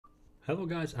Hello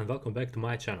guys and welcome back to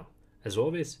my channel. As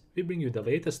always, we bring you the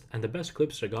latest and the best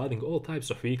clips regarding all types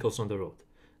of vehicles on the road.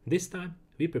 This time,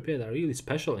 we prepared a really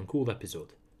special and cool episode.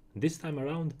 This time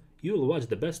around, you will watch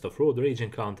the best of road rage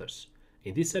encounters.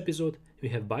 In this episode, we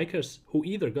have bikers who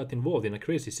either got involved in a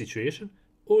crazy situation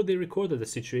or they recorded the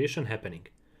situation happening.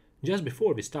 Just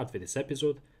before we start with this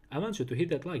episode, I want you to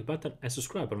hit that like button and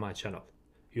subscribe on my channel.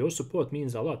 Your support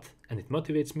means a lot and it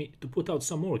motivates me to put out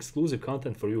some more exclusive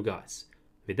content for you guys.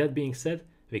 With that being said,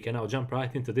 we can now jump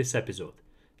right into this episode.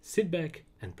 Sit back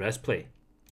and press play.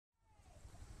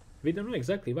 We don't know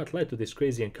exactly what led to this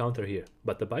crazy encounter here,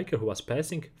 but the biker who was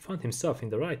passing found himself in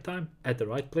the right time at the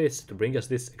right place to bring us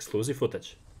this exclusive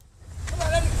footage.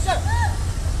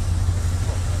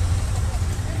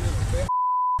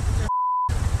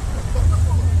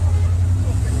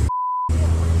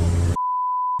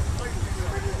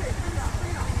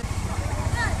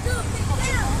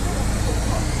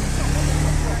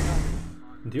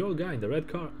 The old guy in the red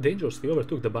car dangerously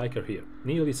overtook the biker here,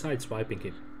 nearly sideswiping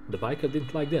him. The biker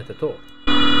didn't like that at all.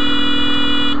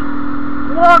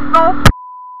 What the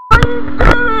are you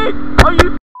doing? Are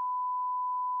you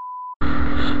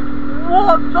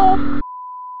what the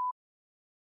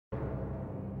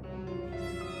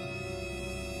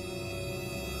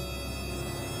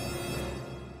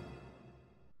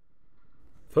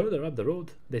Further up the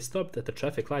road, they stopped at the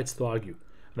traffic lights to argue.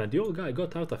 When the old guy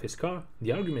got out of his car,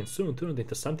 the argument soon turned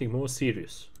into something more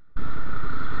serious.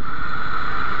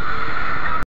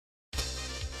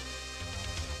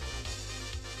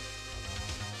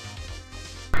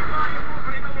 Do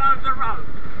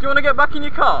you want to get back in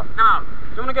your car? No. Do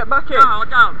you want to get back in? No, I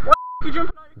don't. What are you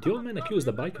jumping? The old man accused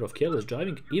the biker of careless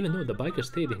driving even though the biker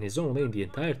stayed in his own lane the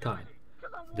entire time.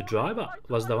 The driver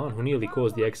was the one who nearly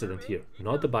caused the accident here,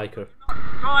 not the biker.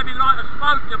 Driving like it's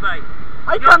supposed to be.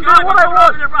 I can do what I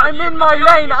want. I'm in my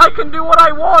lane. I can do what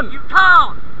I want. You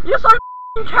can't. Yes, I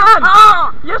can.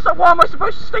 Ah! Yes, why am I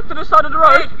supposed to stick to the side of the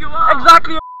road? Yes, you are.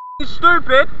 Exactly, you're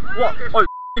stupid. What? Oh,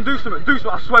 do something. Do something.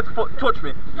 I swear to touch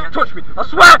me. Touch me. I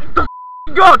swear to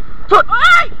God. Touch.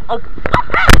 Hey! Oh,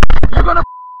 you're gonna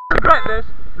regret this.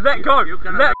 Let go.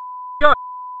 Let go.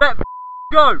 Let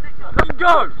go. Let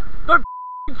go. Don't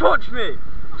touch me.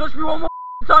 Touch me one more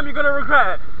time. You're gonna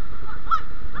regret it.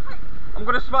 I'm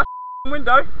gonna smash the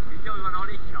window. You do it on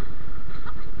each shot.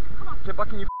 Get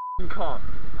back in your car.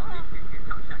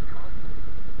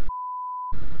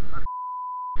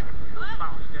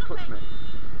 Touch me.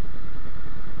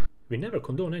 We never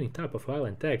condone any type of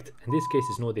violent act, and this case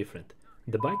is no different.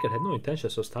 The biker had no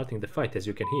intentions of starting the fight, as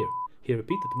you can hear. He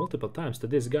repeated multiple times to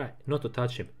this guy not to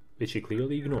touch him, which he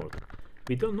clearly ignored.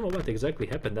 We don't know what exactly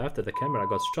happened after the camera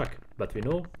got struck, but we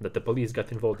know that the police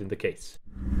got involved in the case.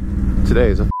 Today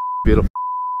is a beautiful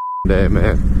day,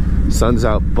 man. Sun's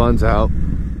out, fun's out.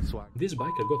 This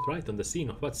biker got right on the scene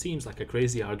of what seems like a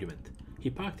crazy argument. He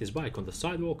parked his bike on the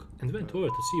sidewalk and went over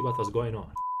to see what was going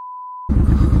on.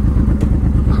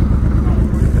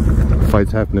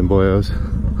 Fight's happening, boyos.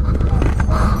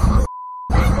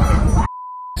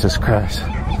 Jesus Christ.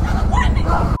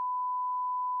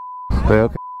 They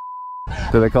okay?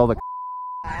 Do they call the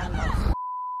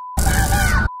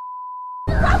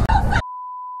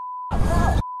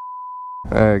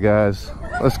Hey guys,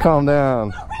 let's calm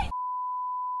down.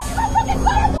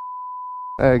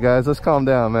 Hey guys, let's calm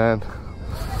down, man.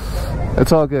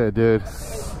 It's all good, dude.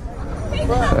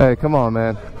 Hey, come on,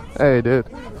 man. Hey, dude.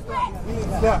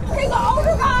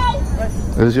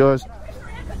 This is yours.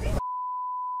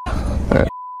 Hey.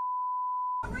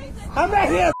 I'm right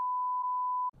here.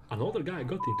 An older guy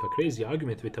got into a crazy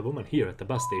argument with a woman here at the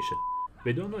bus station.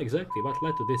 We don't know exactly what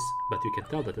led to this, but you can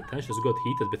tell that the tensions got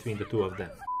heated between the two of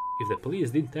them. If the police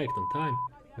didn't act on time,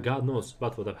 God knows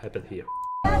what would have happened here.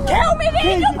 Kill me,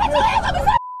 man! You put your hands on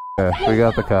me! Yeah, we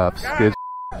got the cops. Good.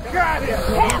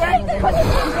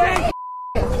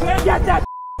 Get that!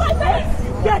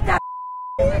 Get that!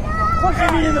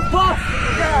 Pushing me in the bus!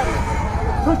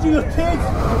 Pushing your kids!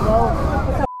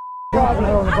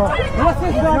 What's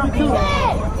this driving to?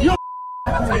 You!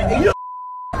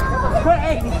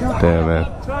 Damn, man.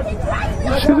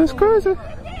 Shit is crazy.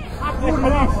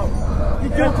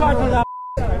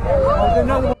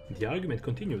 The argument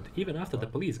continued even after the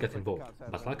police got involved,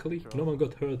 but luckily no one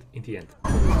got hurt in the end.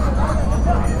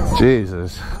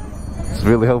 Jesus. I was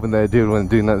really hoping that dude wouldn't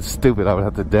do nothing stupid. I would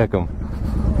have to deck him.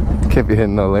 Can't be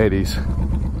hitting no ladies.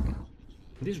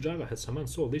 This driver had some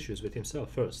unsolved issues with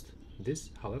himself first. This,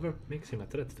 however, makes him a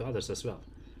threat to others as well.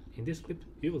 In this clip,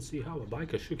 you will see how a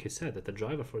biker shook his head at the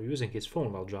driver for using his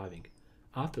phone while driving.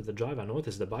 After the driver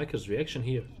noticed the biker's reaction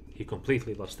here, he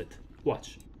completely lost it.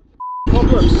 Watch.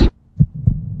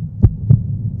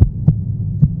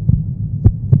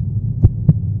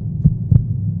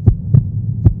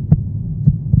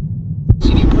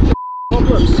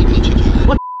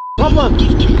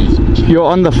 on. You're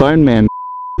on the phone, man.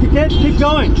 Keep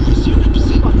going.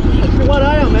 What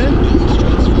are you,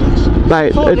 man?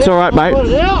 Mate, it's alright, mate.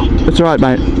 It's alright,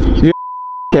 mate. You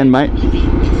can, mate.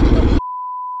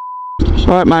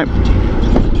 Alright, mate.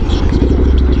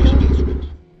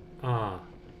 Ah,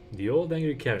 the old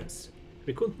angry Karens.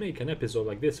 We couldn't make an episode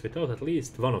like this without at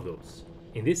least one of those.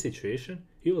 In this situation,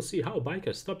 you will see how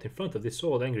bikers stopped in front of this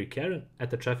old angry Karen at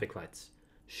the traffic lights.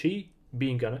 She,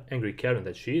 being an angry Karen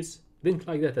that she is, didn't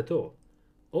like that at all.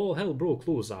 All hell broke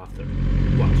loose after.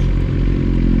 Watch.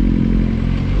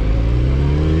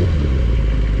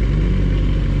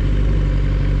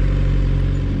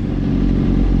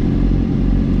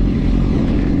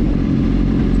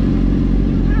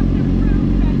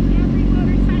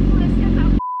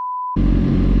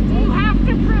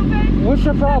 What's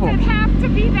your problem? Does it have to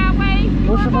be that way? You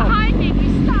What's were your problem? behind me.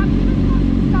 You stopped. You were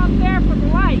supposed to stop there for the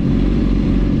light.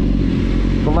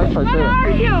 The light's right What there. are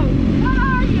you? What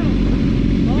are you?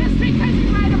 Just because you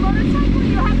ride a motorcycle,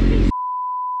 you have to be.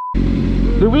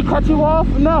 Did we cut you off?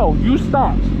 No, you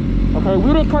stopped. Okay,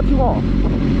 we didn't cut you off.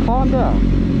 Calm down.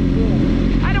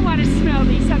 I don't want to smell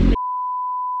these ugly.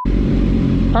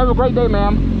 Have a great day,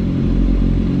 ma'am.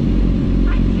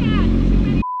 I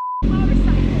can't. Too many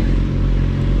motorcycles.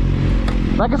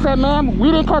 Like I said, ma'am,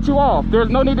 we didn't cut you off. There's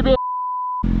no need to be.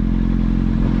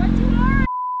 But you are.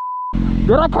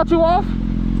 Did I cut you off? Did you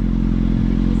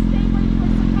stay where you were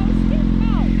supposed to?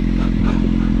 No.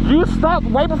 You stopped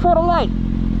right before the light.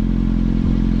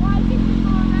 Why did you go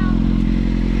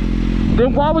around?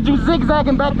 Then why would you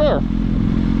zigzagging back there? All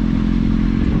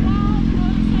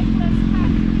motorcyclists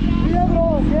have to be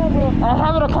out. I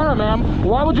have it on camera, ma'am.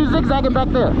 Why would you zigzagging back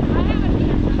there? I have a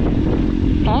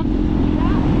camera. Huh?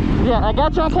 Yeah, I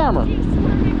got you on camera. Keep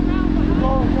swerving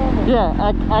around behind.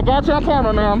 Yeah, I got you on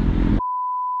camera, ma'am.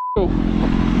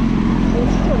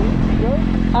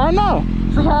 I know.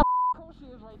 See how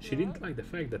She didn't like the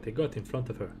fact that they got in front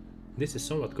of her. This is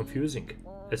somewhat confusing.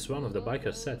 As one of the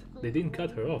bikers said, they didn't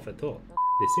cut her off at all.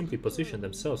 They simply positioned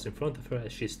themselves in front of her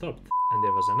as she stopped, and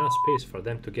there was enough space for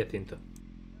them to get into.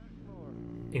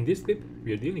 In this clip,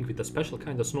 we are dealing with a special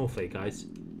kind of snowflake, guys.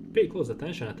 Pay close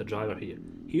attention at the driver here.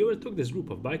 He overtook this group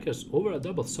of bikers over a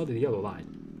double solid yellow line,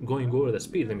 going over the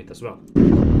speed limit as well. Yo,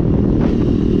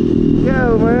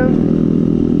 man.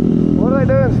 What are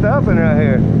they doing stopping right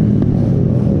here?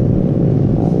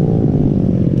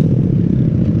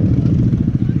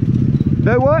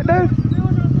 Do what, dude?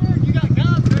 You got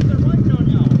guys back there waiting on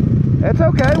y'all. That's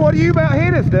okay. What are you about to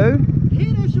hit us, dude?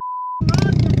 Hit us, you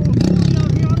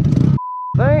riding.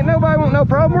 There ain't nobody want no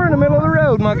problem. We're in the middle of the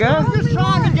road, my guy. I'm just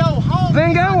trying to go home.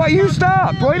 Then go. Well, you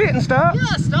stopped. We didn't stop. Yeah,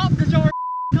 stop because y'all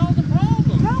caused the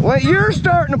problem. Well, you're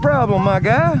starting the problem, my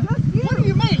guy. What do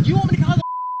you mean? You want me to call the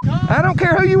car? I don't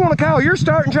care who you want to call. You're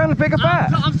starting trying to pick a fight.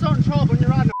 I'm starting trouble when you're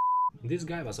riding. This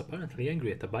guy was apparently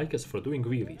angry at the bikers for doing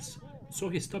wheelies, so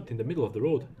he stopped in the middle of the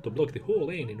road to block the whole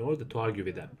lane in order to argue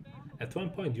with them. At one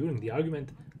point during the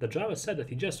argument, the driver said that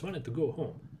he just wanted to go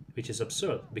home, which is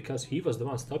absurd because he was the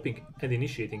one stopping and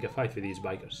initiating a fight with these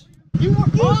bikers. You were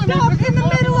You stopped in the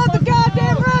middle of the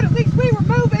goddamn road. At least we were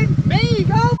moving. Me?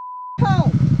 Go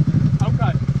home.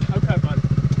 Okay, buddy.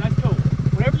 That's cool.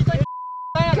 Whatever you think.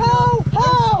 Go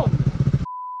home.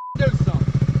 Do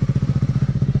something.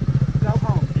 Go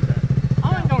home. I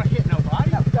ain't gonna hit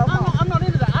nobody. I'm not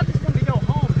into that. I just want to go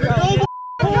home.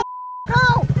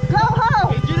 Go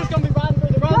home. Is you just gonna be riding through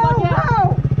the road Go like that?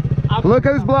 home. Look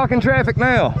who's blocking traffic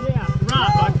now. Yeah,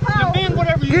 right, bud. Defend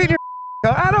whatever you Get your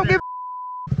I don't give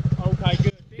Okay,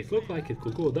 good. It looked like it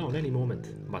could go down any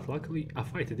moment, but luckily a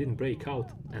fight didn't break out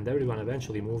and everyone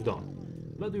eventually moved on.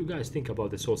 What do you guys think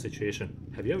about this whole situation?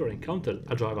 Have you ever encountered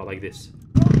a driver like this?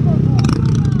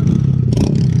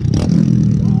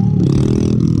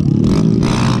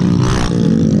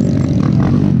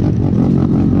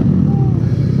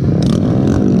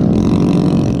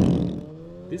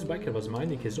 This biker was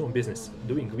minding his own business,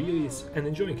 doing wheelies and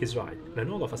enjoying his ride, when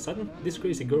all of a sudden this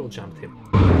crazy girl jumped him.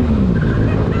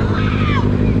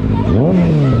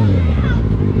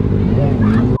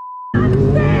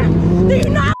 Do you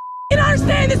not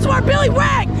understand? This is where Billy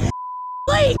Wag.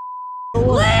 Leave.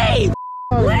 Leave.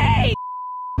 Leave.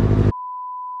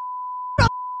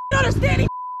 You understand? He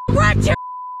wrecked your.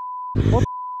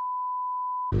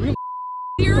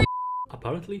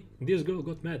 Apparently, this girl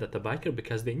got mad at the biker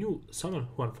because they knew someone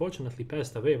who unfortunately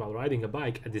passed away while riding a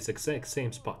bike at this exact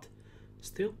same spot.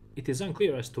 Still, it is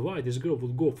unclear as to why this girl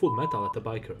would go full metal at the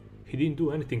biker. He didn't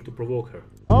do anything to provoke her.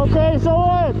 Okay, so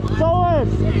what? So what?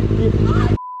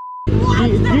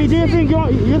 You did think you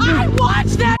I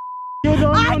watched that. you're the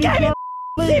I gave it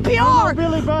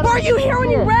CPR. Were you here when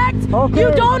you wrecked?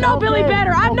 You don't know Billy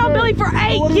better. I've known Billy for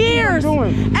 8 years.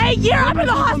 8 years. I'm in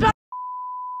the hospital.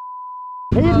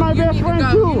 He's my best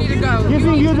friend too. You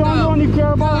think you're the only one you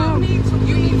care about him?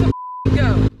 You need to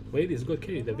go. Ladies got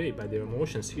carried away by their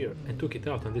emotions here and took it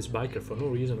out on this biker for no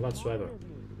reason whatsoever.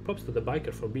 Props to the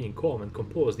biker for being calm and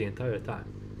composed the entire time.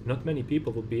 Not many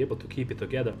people would be able to keep it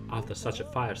together after such a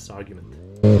fierce argument.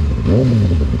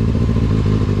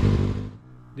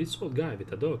 This old guy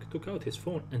with a dog took out his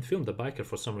phone and filmed the biker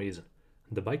for some reason.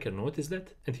 The biker noticed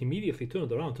that and he immediately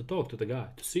turned around to talk to the guy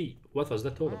to see what was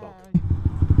that all about.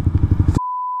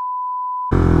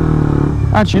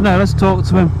 Actually, no, let's talk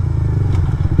to him.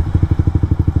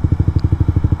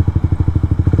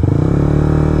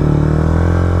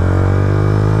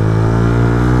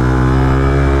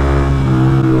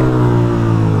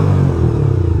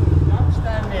 Don't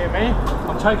stand near me.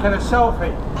 I'm taking a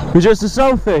selfie. You're just a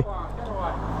selfie?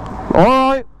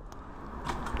 Alright.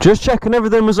 Just checking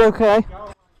everything was okay.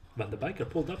 When the biker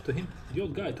pulled up to him, the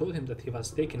old guy told him that he was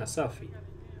taking a selfie.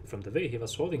 From the way he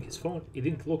was holding his phone, it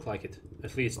didn't look like it,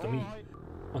 at least to me.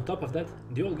 On top of that,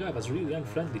 the old guy was really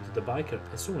unfriendly to the biker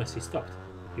as soon as he stopped.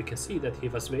 You can see that he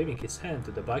was waving his hand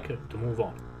to the biker to move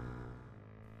on.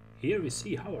 Here we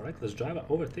see how a reckless driver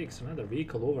overtakes another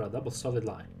vehicle over a double solid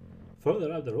line.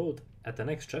 Further up the road, at the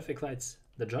next traffic lights,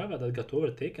 the driver that got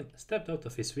overtaken stepped out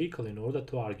of his vehicle in order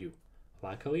to argue.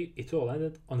 Luckily, it all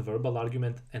ended on verbal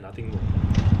argument and nothing more.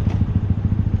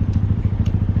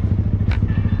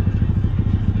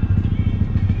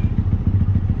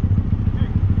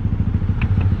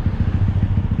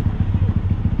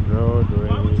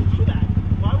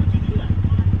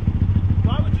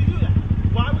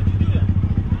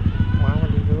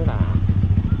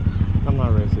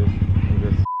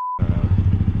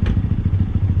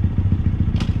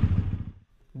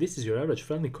 This is your average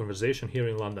friendly conversation here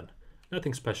in London.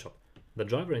 Nothing special. The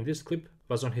driver in this clip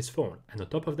was on his phone, and on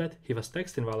top of that he was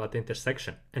texting while at the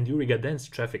intersection and during a dense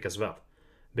traffic as well.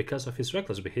 Because of his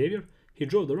reckless behavior, he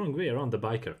drove the wrong way around the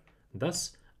biker.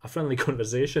 Thus, a friendly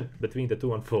conversation between the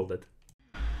two unfolded.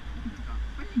 Where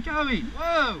are you going?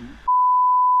 Whoa!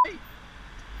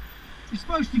 You're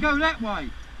supposed to go that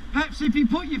way. Perhaps if you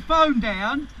put your phone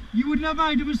down, you wouldn't have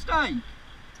made a mistake.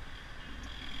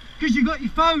 Because you got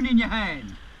your phone in your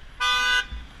hand.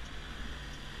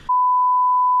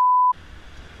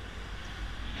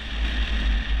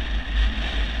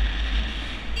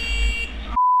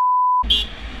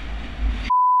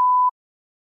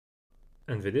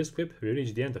 And with this clip, we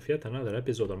reach the end of yet another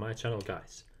episode on my channel,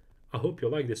 guys. I hope you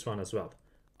like this one as well.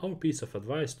 Our piece of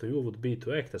advice to you would be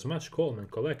to act as much calm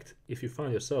and collect if you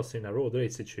find yourselves in a road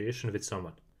rage situation with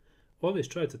someone. Always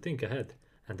try to think ahead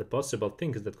and the possible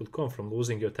things that could come from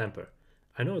losing your temper.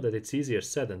 I know that it's easier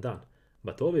said than done,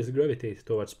 but always gravitate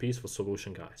towards peaceful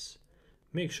solution, guys.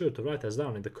 Make sure to write us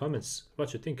down in the comments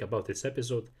what you think about this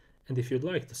episode and if you'd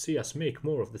like to see us make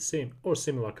more of the same or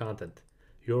similar content.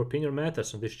 Your opinion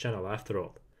matters on this channel after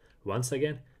all. Once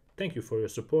again, thank you for your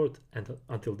support and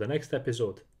until the next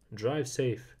episode, drive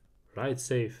safe, ride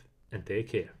safe and take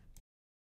care.